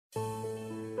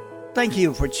Thank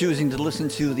you for choosing to listen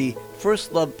to the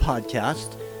First Love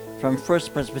podcast from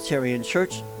First Presbyterian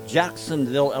Church,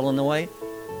 Jacksonville, Illinois,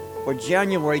 for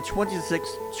January 26,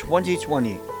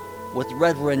 2020, with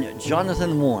Reverend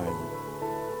Jonathan Warren.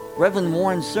 Reverend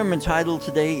Warren's sermon title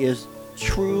today is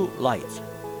True Light.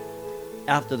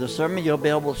 After the sermon, you'll be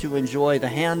able to enjoy the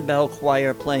handbell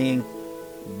choir playing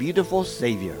Beautiful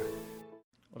Savior.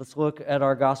 Let's look at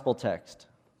our gospel text,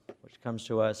 which comes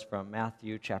to us from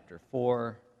Matthew chapter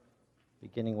 4,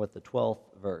 beginning with the 12th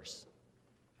verse.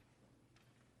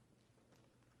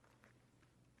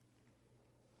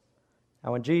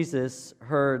 Now when Jesus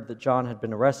heard that John had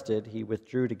been arrested, he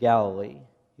withdrew to Galilee.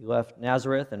 He left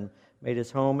Nazareth and made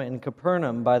his home in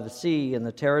Capernaum by the sea in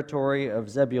the territory of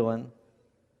Zebulun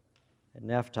and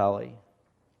Naphtali,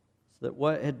 so that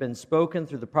what had been spoken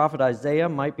through the prophet Isaiah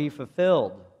might be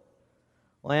fulfilled.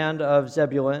 Land of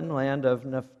Zebulun, land of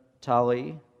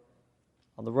Naphtali,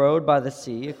 on the road by the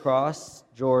sea, across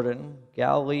Jordan,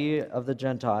 Galilee of the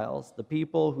Gentiles, the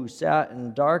people who sat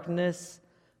in darkness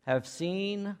have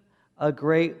seen a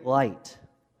great light.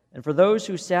 And for those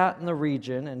who sat in the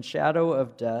region and shadow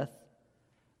of death,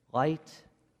 light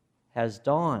has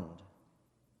dawned.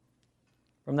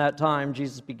 From that time,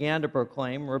 Jesus began to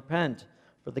proclaim, "Repent,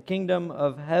 for the kingdom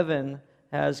of heaven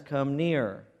has come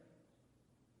near."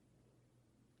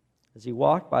 As he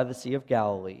walked by the Sea of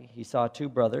Galilee, he saw two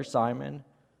brothers, Simon,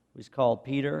 who is called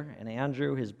Peter, and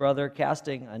Andrew, his brother,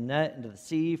 casting a net into the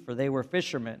sea, for they were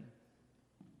fishermen.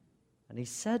 And he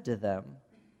said to them,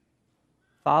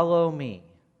 "Follow me,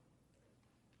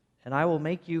 and I will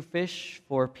make you fish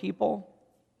for people."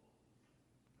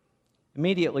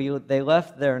 Immediately they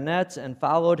left their nets and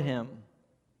followed him.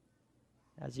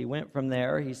 As he went from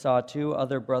there, he saw two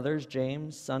other brothers,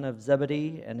 James, son of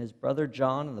Zebedee, and his brother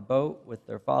John in the boat with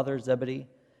their father Zebedee,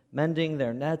 mending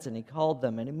their nets, and he called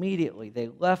them. And immediately they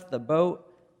left the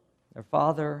boat, their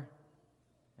father,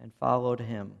 and followed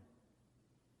him.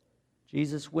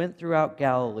 Jesus went throughout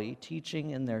Galilee,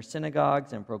 teaching in their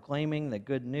synagogues and proclaiming the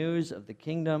good news of the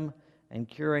kingdom and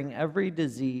curing every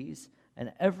disease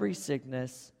and every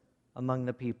sickness among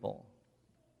the people.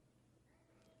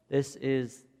 This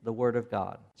is the Word of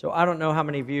God. So I don't know how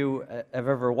many of you have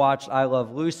ever watched I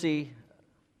Love Lucy.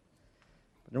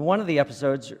 In one of the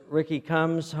episodes, Ricky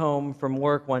comes home from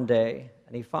work one day,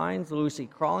 and he finds Lucy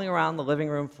crawling around the living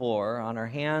room floor on her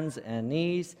hands and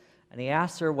knees, and he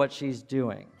asks her what she's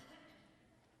doing.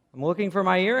 "I'm looking for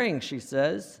my earrings," she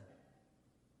says.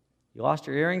 "You lost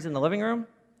your earrings in the living room?"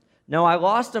 "No, I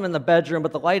lost them in the bedroom,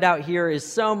 but the light out here is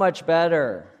so much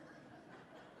better."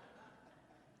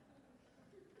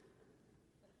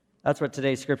 That's what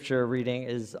today's scripture reading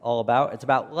is all about. It's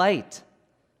about light.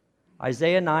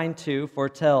 Isaiah 9:2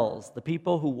 foretells, "The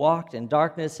people who walked in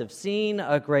darkness have seen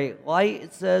a great light."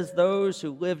 It says, "Those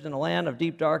who lived in a land of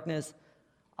deep darkness,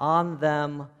 on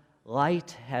them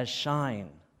light has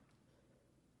shined."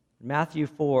 Matthew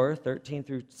 4:13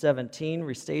 through 17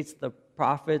 restates the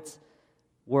prophet's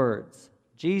words.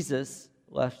 Jesus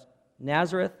left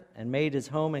Nazareth and made his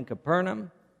home in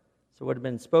Capernaum, so what had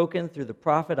been spoken through the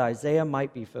prophet Isaiah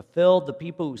might be fulfilled. The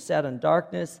people who sat in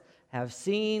darkness have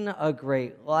seen a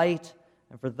great light,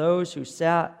 and for those who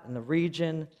sat in the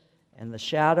region and the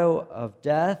shadow of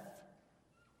death,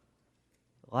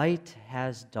 light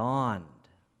has dawned.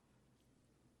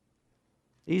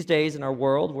 These days in our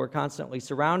world, we're constantly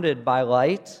surrounded by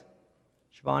light.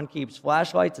 Siobhan keeps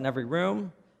flashlights in every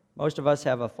room. Most of us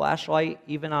have a flashlight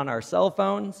even on our cell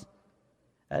phones.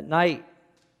 At night,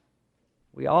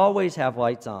 we always have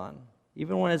lights on,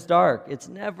 even when it's dark. It's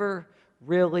never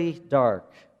really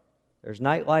dark. There's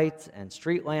night lights and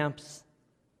street lamps,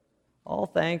 all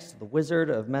thanks to the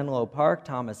wizard of Menlo Park,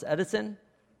 Thomas Edison,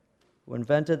 who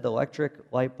invented the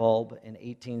electric light bulb in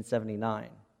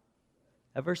 1879.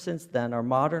 Ever since then, our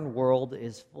modern world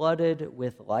is flooded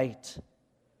with light.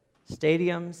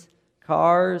 Stadiums,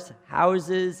 cars,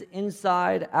 houses,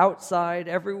 inside, outside,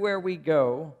 everywhere we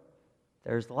go,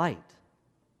 there's light.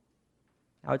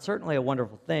 Now, it's certainly a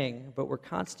wonderful thing, but we're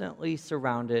constantly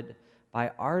surrounded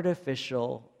by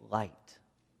artificial light.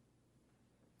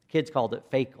 Kids called it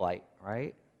fake light,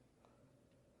 right?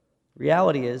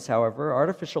 Reality is, however,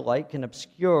 artificial light can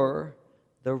obscure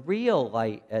the real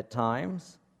light at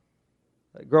times.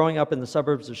 Growing up in the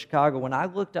suburbs of Chicago, when I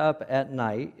looked up at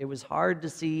night, it was hard to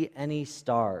see any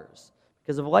stars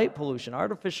because of light pollution.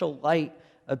 Artificial light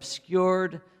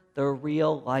obscured the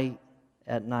real light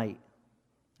at night.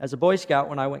 As a Boy Scout,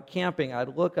 when I went camping,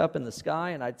 I'd look up in the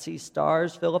sky and I'd see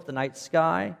stars fill up the night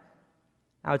sky.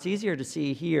 Now, it's easier to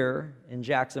see here in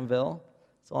Jacksonville,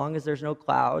 as long as there's no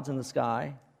clouds in the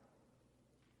sky.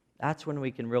 That's when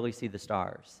we can really see the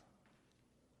stars.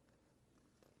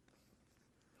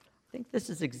 I think this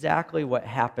is exactly what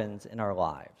happens in our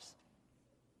lives.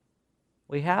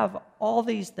 We have all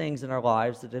these things in our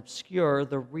lives that obscure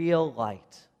the real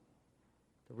light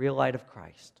of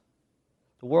Christ.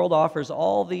 The world offers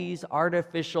all these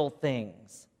artificial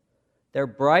things. They're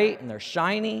bright and they're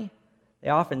shiny. They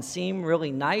often seem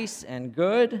really nice and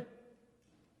good.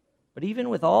 But even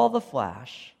with all the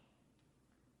flash,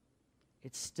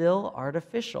 it's still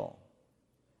artificial.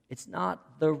 It's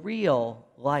not the real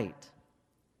light.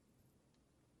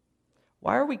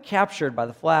 Why are we captured by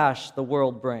the flash the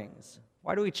world brings?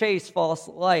 Why do we chase false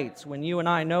lights when you and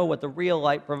I know what the real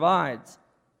light provides?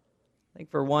 I think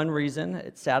for one reason,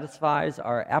 it satisfies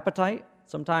our appetite.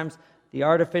 Sometimes the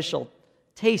artificial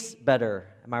tastes better.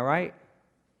 Am I right?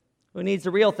 Who needs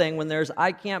the real thing when there's,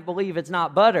 I can't believe it's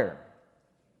not butter?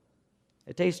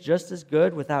 It tastes just as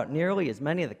good without nearly as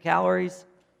many of the calories.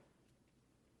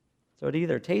 So it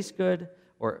either tastes good,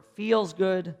 or it feels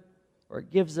good, or it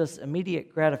gives us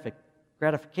immediate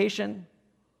gratification.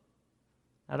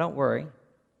 Now don't worry.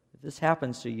 If this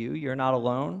happens to you, you're not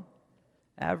alone.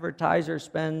 Advertisers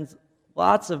spend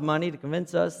lots of money to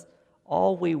convince us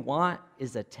all we want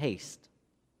is a taste.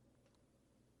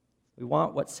 We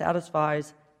want what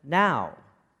satisfies now,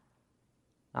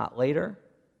 not later.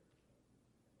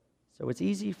 So it's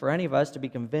easy for any of us to be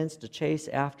convinced to chase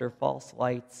after false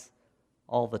lights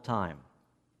all the time.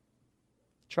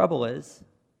 The trouble is,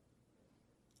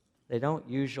 they don't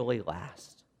usually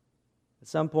last. At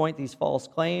some point, these false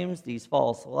claims, these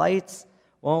false lights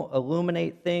won't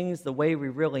illuminate things the way we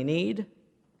really need.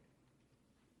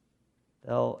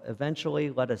 They'll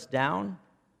eventually let us down,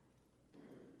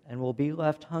 and we'll be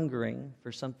left hungering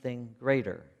for something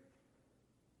greater.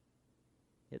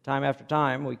 Yet time after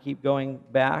time, we keep going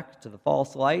back to the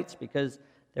false lights because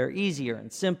they're easier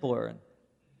and simpler, and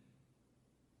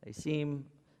they seem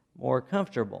more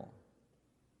comfortable.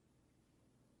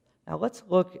 Now let's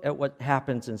look at what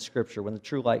happens in Scripture when the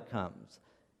true light comes.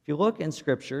 If you look in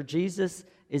Scripture, Jesus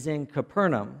is in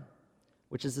Capernaum,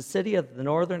 which is a city at the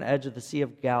northern edge of the Sea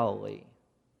of Galilee.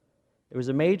 It was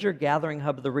a major gathering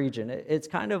hub of the region. It's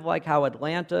kind of like how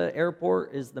Atlanta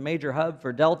Airport is the major hub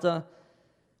for Delta,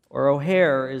 or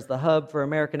O'Hare is the hub for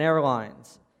American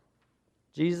Airlines.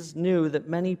 Jesus knew that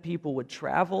many people would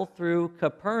travel through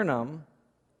Capernaum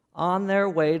on their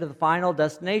way to the final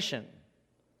destination.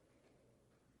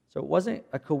 So it wasn't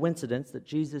a coincidence that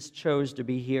Jesus chose to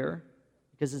be here,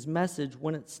 because his message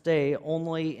wouldn't stay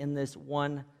only in this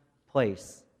one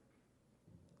place.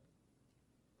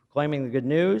 Proclaiming the good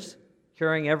news,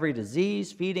 curing every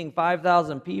disease, feeding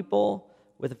 5,000 people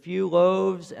with a few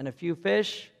loaves and a few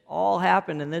fish, all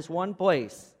happened in this one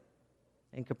place,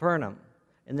 in Capernaum,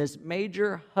 in this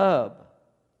major hub.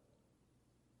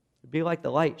 It'd be like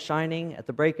the light shining at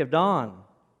the break of dawn.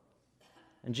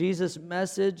 And Jesus'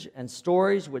 message and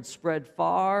stories would spread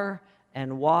far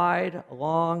and wide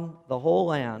along the whole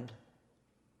land,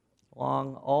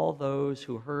 along all those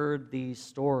who heard these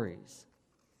stories.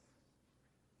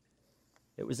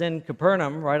 It was in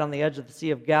Capernaum, right on the edge of the Sea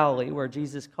of Galilee, where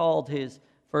Jesus called his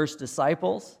first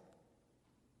disciples.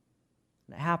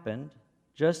 And it happened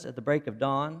just at the break of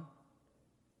dawn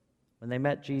when they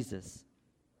met Jesus.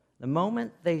 The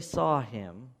moment they saw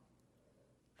him,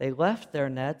 they left their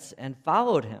nets and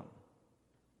followed him.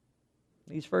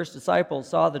 These first disciples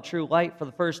saw the true light for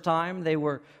the first time. They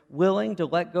were willing to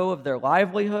let go of their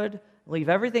livelihood, leave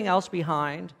everything else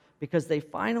behind, because they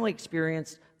finally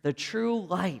experienced the true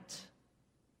light.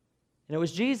 And it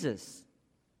was Jesus.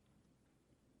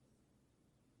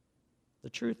 The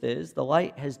truth is, the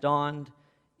light has dawned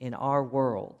in our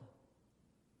world.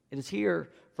 It is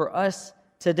here for us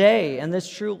today, and this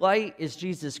true light is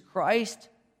Jesus Christ.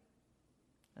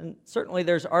 And certainly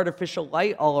there's artificial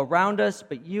light all around us,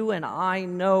 but you and I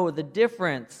know the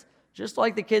difference, just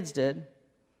like the kids did,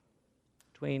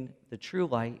 between the true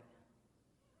light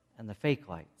and the fake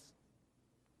lights.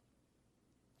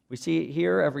 We see it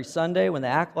here every Sunday when the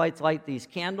acolytes light these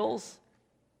candles.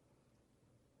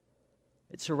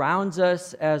 It surrounds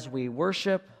us as we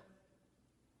worship.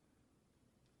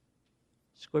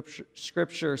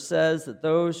 Scripture says that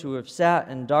those who have sat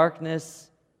in darkness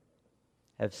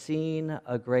have seen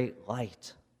a great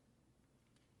light.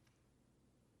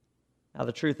 Now,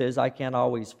 the truth is, I can't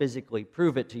always physically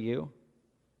prove it to you.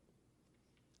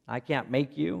 I can't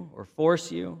make you or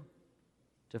force you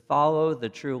to follow the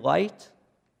true light.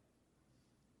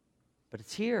 But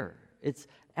it's here. It's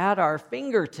at our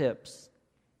fingertips.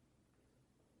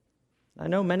 I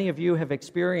know many of you have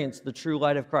experienced the true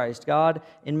light of Christ. God,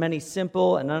 in many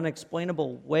simple and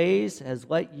unexplainable ways, has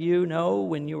let you know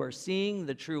when you are seeing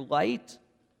the true light.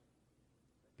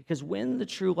 Because when the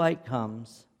true light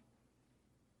comes,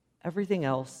 everything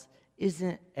else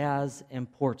isn't as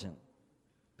important.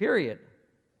 Period.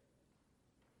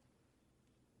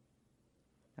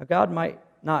 Now, God might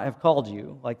not have called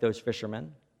you like those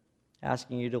fishermen,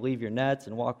 asking you to leave your nets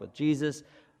and walk with Jesus,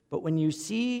 but when you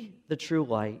see the true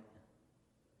light,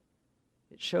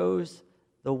 it shows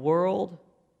the world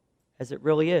as it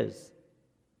really is.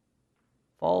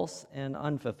 False and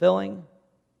unfulfilling.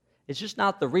 It's just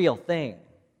not the real thing.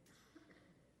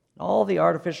 All the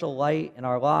artificial light in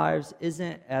our lives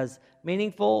isn't as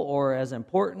meaningful or as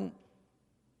important.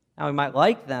 Now, we might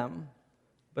like them,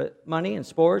 but money and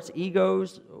sports,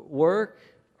 egos, work,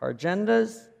 our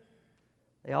agendas,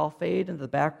 they all fade into the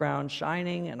background,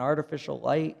 shining an artificial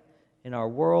light in our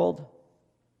world.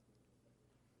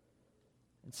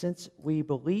 And since we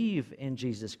believe in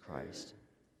Jesus Christ,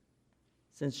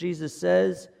 since Jesus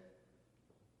says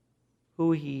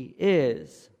who he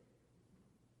is,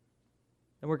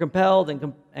 and we're compelled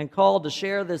and called to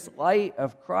share this light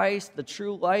of Christ, the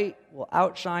true light will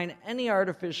outshine any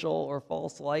artificial or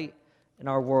false light in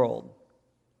our world.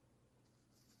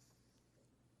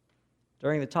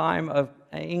 During the time of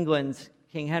England's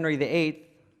King Henry VIII,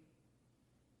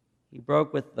 he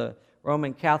broke with the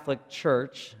Roman Catholic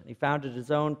Church, and he founded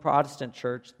his own Protestant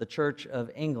church, the Church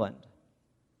of England.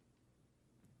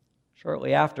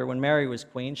 Shortly after, when Mary was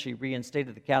queen, she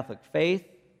reinstated the Catholic faith,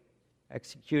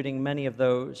 executing many of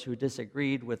those who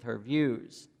disagreed with her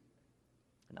views.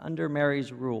 And under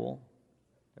Mary's rule,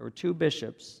 there were 2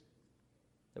 bishops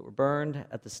that were burned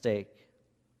at the stake.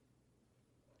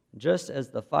 Just as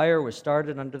the fire was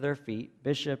started under their feet,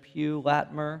 Bishop Hugh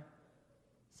Latimer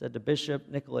said to Bishop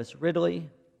Nicholas Ridley,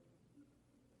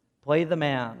 "Play the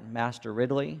man, Master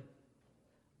Ridley.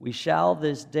 We shall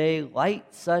this day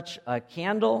light such a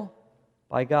candle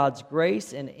by God's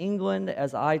grace in England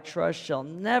as I trust shall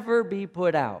never be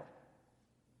put out."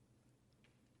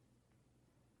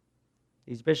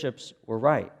 These bishops were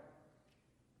right.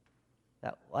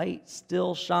 That light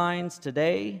still shines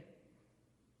today.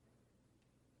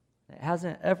 It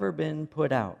hasn't ever been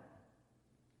put out.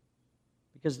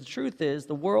 Because the truth is,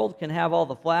 the world can have all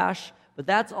the flash, but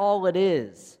that's all it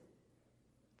is.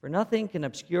 For nothing can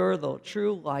obscure the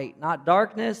true light, not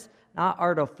darkness, not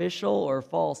artificial or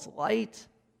false light.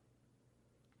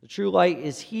 The true light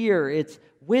is here. It's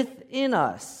within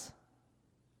us.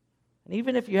 And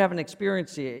even if you haven't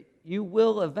experienced it, you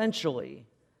will eventually,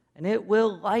 and it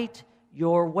will light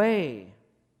your way.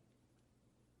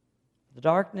 The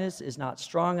darkness is not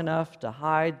strong enough to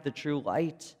hide the true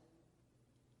light.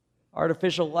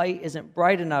 Artificial light isn't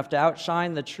bright enough to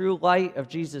outshine the true light of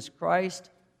Jesus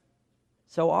Christ.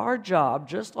 So our job,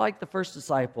 just like the first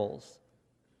disciples,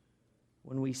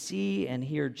 when we see and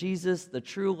hear Jesus, the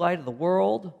true light of the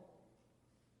world,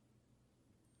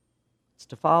 it's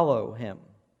to follow him.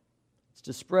 It's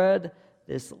to spread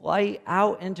this light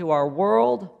out into our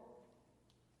world.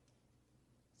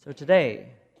 So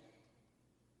today,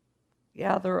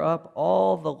 gather up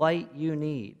all the light you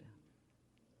need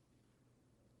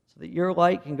so that your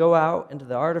light can go out into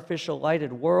the artificial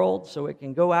lighted world, so it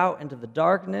can go out into the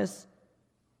darkness.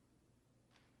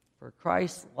 For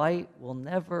Christ's light will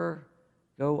never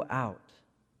go out.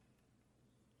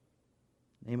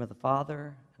 In the name of the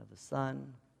Father, and of the Son,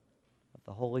 and of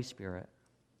the Holy Spirit.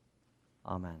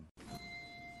 Amen.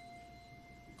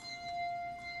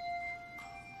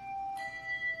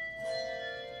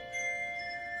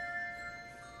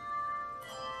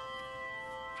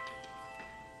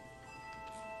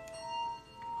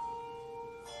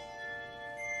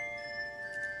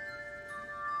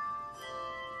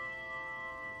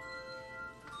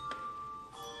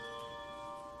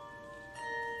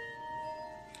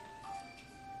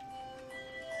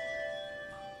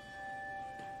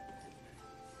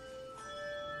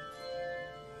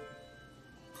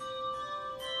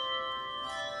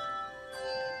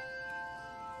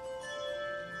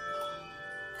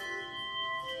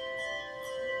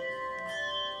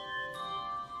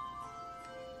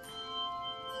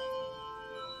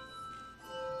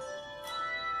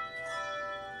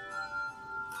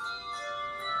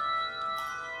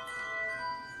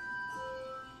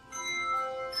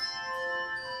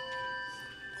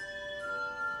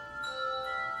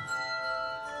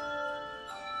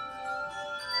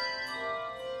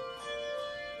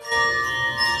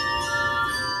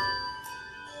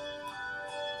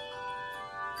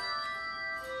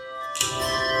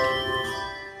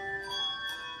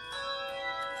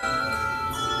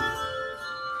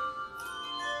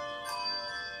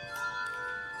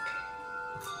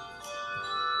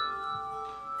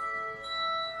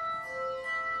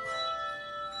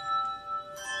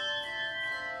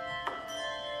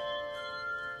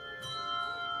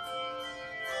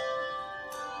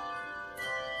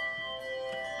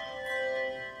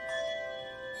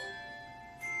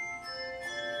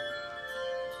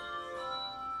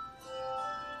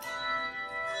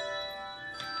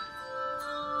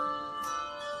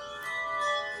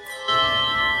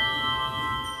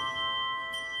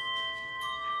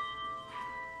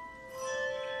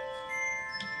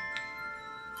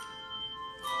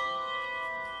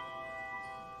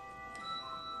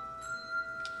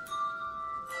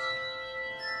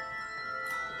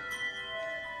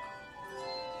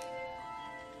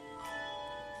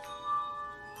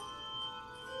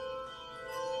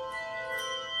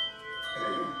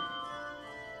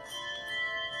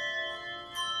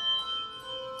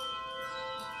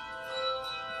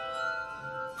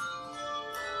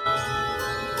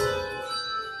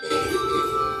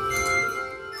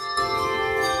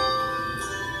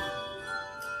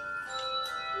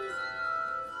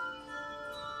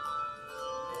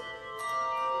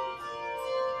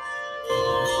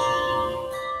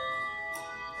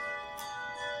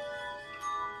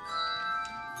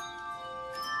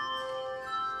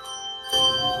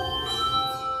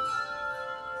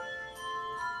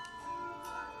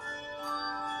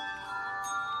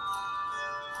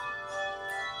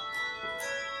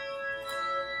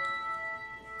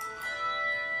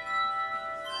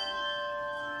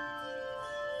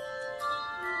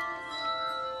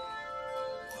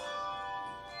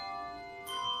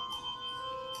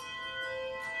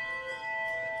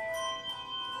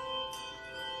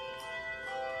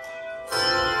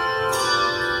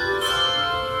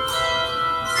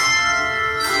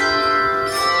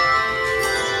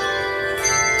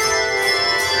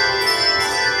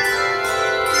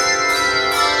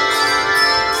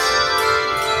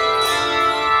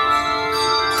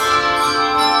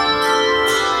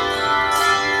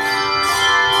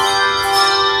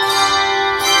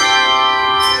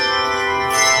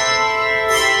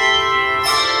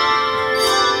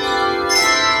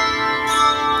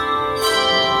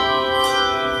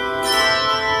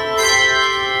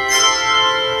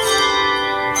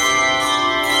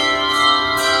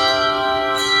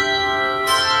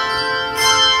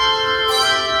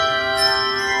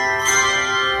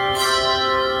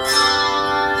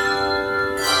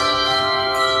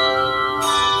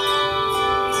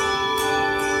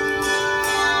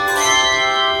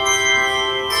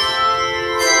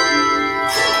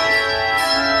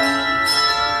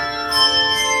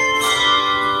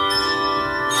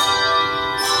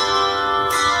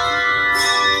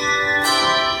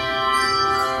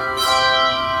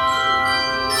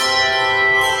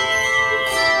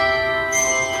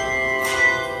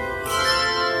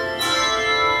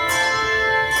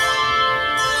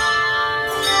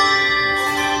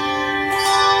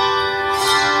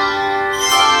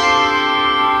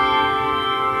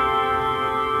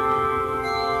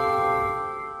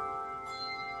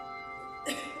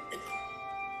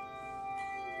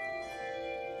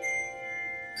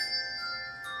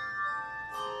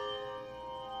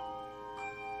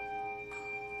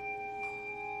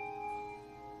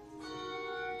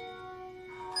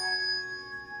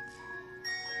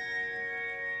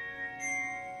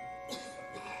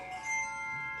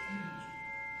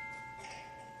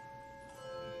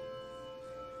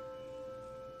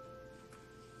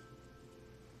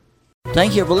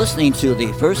 Thank you for listening to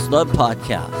the First Love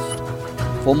Podcast.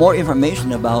 For more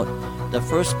information about the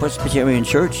First Presbyterian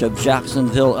Church of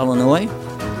Jacksonville, Illinois,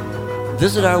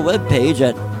 visit our webpage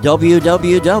at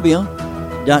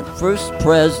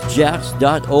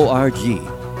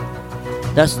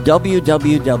www.firstpresjax.org. That's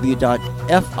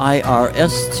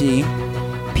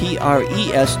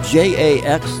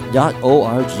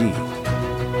www.firstpresjax.org.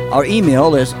 Our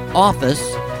email is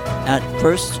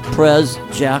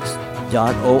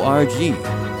office@firstpresjax.org.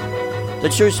 The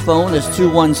church phone is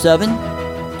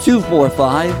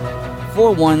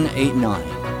 217-245-4189.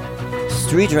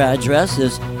 Street address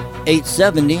is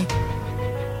 870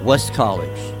 West College.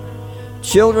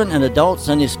 Children and adult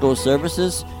Sunday school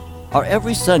services are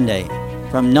every Sunday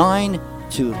from 9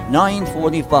 to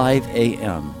 9:45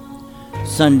 a.m.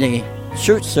 Sunday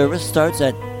church service starts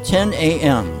at 10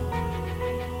 a.m.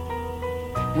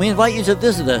 We invite you to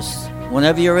visit us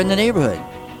whenever you're in the neighborhood.